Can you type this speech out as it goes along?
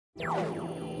Yo,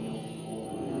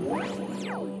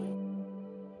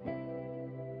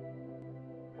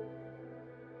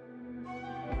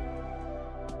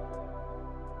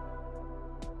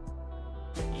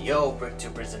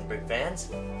 BrickTubers and Brick fans!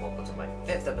 Welcome to my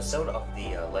 5th episode of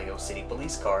the LEGO City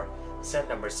Police Car, set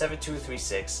number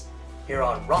 7236, here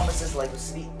on Rhombus's LEGO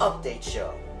City Update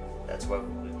Show. That's where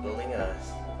we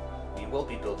will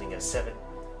be building a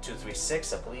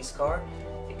 7236, a police car.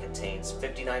 It contains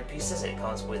 59 pieces. It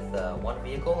comes with one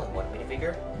vehicle and one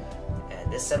minifigure.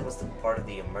 And this set was part of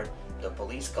the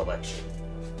police collection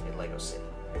in LEGO City.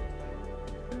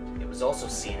 It was also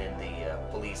seen in the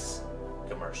police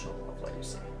commercial of LEGO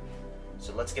City.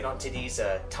 So let's get on to these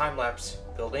time-lapse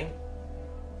buildings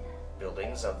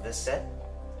of this set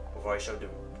before I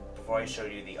show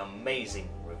you the amazing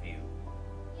review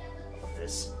of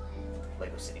this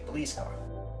LEGO City police car.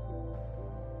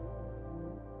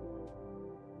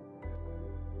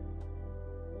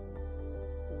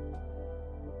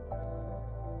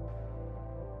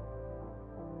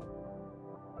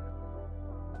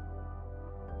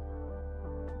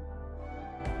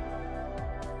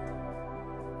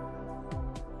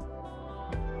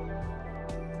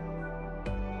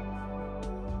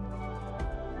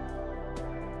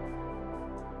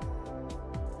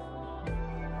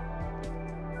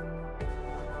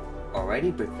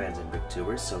 Alrighty, Brick fans and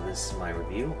BrickTubers, so this is my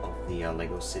review of the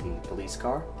LEGO City police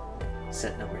car,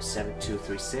 set number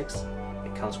 7236.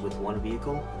 It comes with one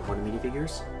vehicle and one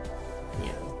minifigures.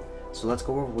 Yeah. So let's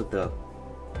go over with the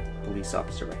police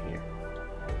officer right here.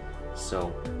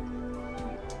 So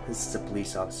this is a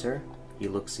police officer. He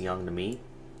looks young to me,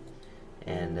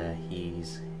 and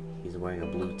he's wearing a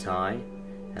blue tie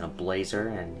and a blazer,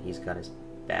 and he's got his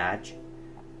badge.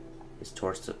 His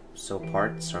torso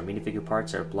parts, or minifigure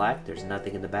parts, are black. There's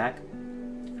nothing in the back.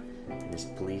 And his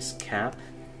police cap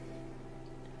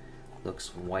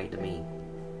looks white to me.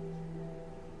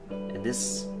 And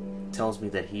this tells me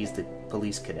that he's the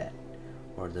police cadet,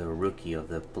 or the rookie of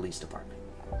the police department.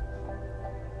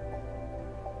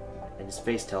 And his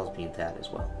face tells me that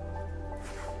as well.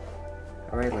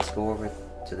 Alright, let's go over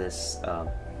to this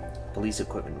police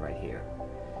equipment right here.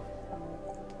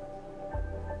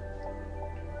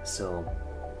 So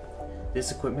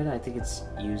this equipment, I think it's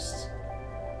used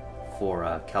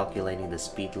for calculating the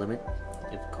speed limit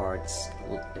if cars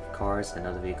and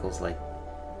other vehicles, like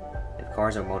if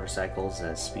cars or motorcycles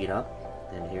speed up.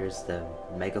 And here's the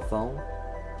megaphone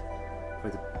for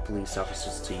the police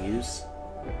officers to use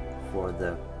for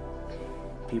the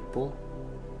people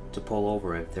to pull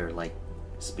over if they're like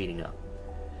speeding up.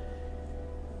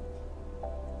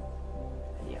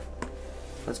 Yeah,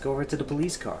 let's go over to the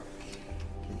police car.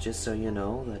 And just so you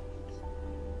know that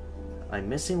I'm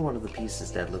missing one of the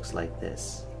pieces that looks like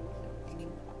this,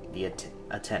 the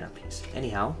antenna piece.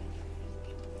 Anyhow,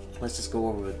 let's just go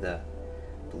over with the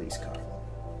police car.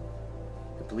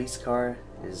 The police car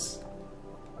is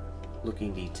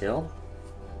looking detailed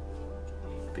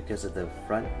because of the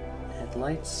front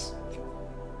headlights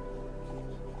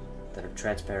that are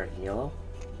transparent yellow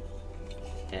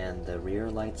and the rear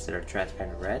lights that are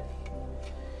transparent red.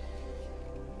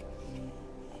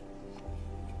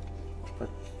 But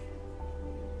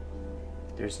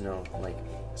there's no like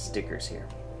stickers here,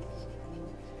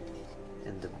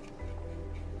 and the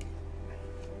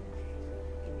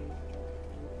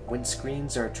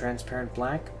windscreens are transparent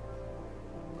black.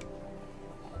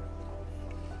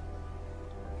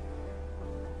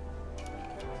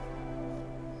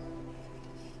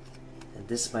 And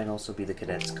this might also be the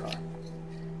cadet's car.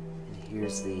 And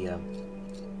here's the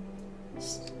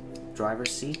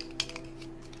driver's seat.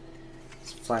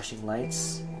 Flashing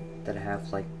lights that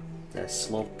have like the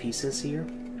slope pieces here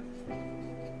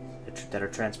that are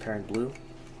transparent blue.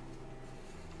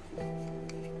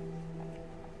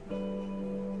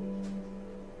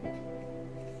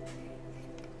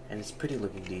 And it's pretty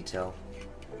looking detail.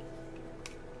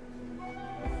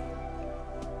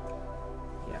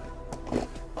 Yeah.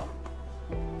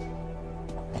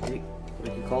 We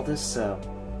can call this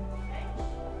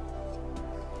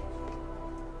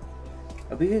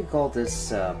we could call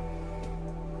this a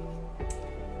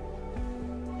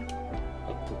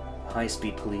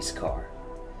high-speed police car.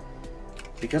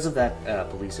 Because of that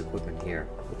police equipment here,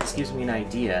 this gives me an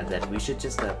idea that we should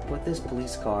just put this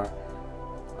police car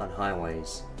on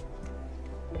highways.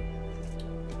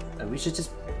 We should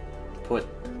just put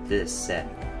this set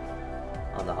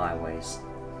on the highways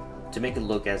to make it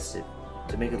look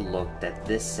that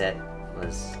this set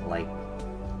was like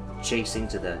chasing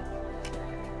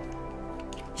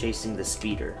the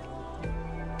speeder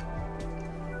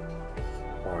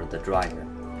or the driver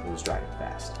who was driving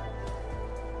fast.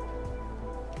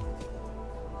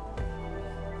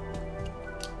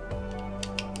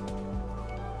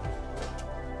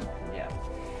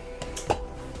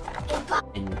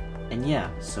 And yeah,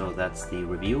 so that's the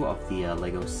review of the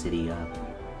Lego City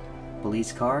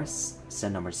police car,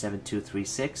 set number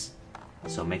 7236.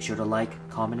 So make sure to like,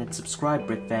 comment, and subscribe,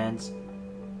 Brick fans.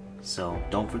 So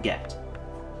don't forget.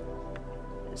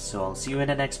 So I'll see you in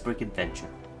the next brick adventure.